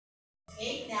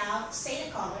Okay, now say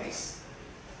the colors.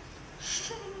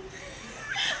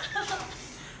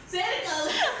 Say the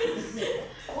colors.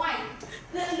 White.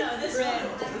 No, this red.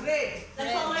 one. Red. The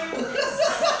color is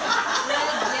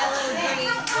Red,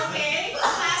 yellow, green. Okay,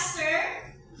 faster.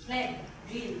 Red,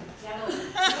 green, yellow.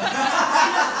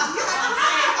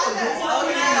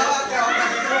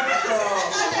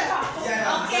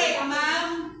 Okay,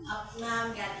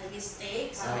 ma'am got the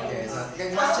mistakes. Okay, so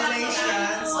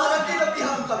congratulations. Parang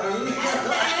tinapihan kami.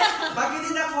 Pag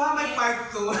hindi nakuha, may part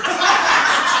 2.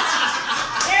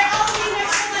 They're all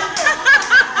winners naman.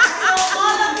 So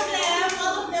all of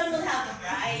them will have a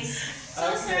prize.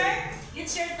 So sir,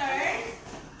 it's your turn.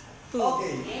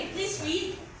 Okay. Okay, please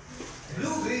read.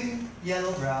 Blue, green,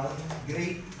 yellow, brown,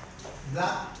 green,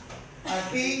 black,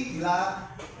 pink,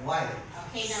 black, white.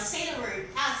 Okay, now say the word.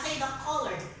 Say the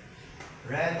color.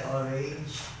 Red,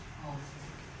 orange,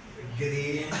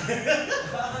 green,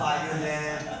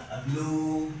 violet,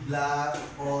 blue, black,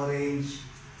 orange,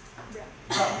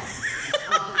 brown.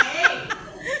 Okay.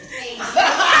 Thank you.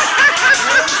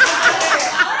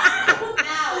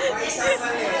 Now, this is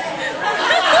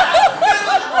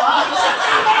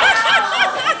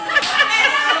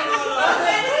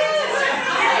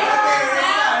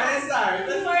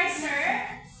first, sir.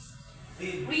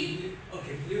 Read.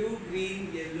 Okay, blue,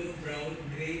 green, yellow, brown,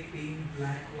 gray, pink,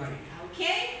 black, white.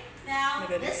 Okay. Now,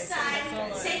 this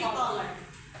time, say the color.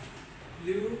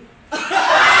 Blue, Which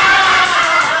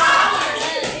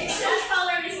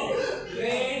color is it?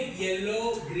 red,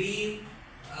 yellow, green,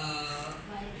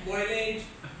 violet,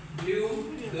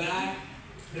 blue, black,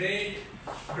 red,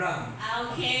 brown.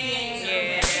 Okay.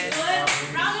 Yeah.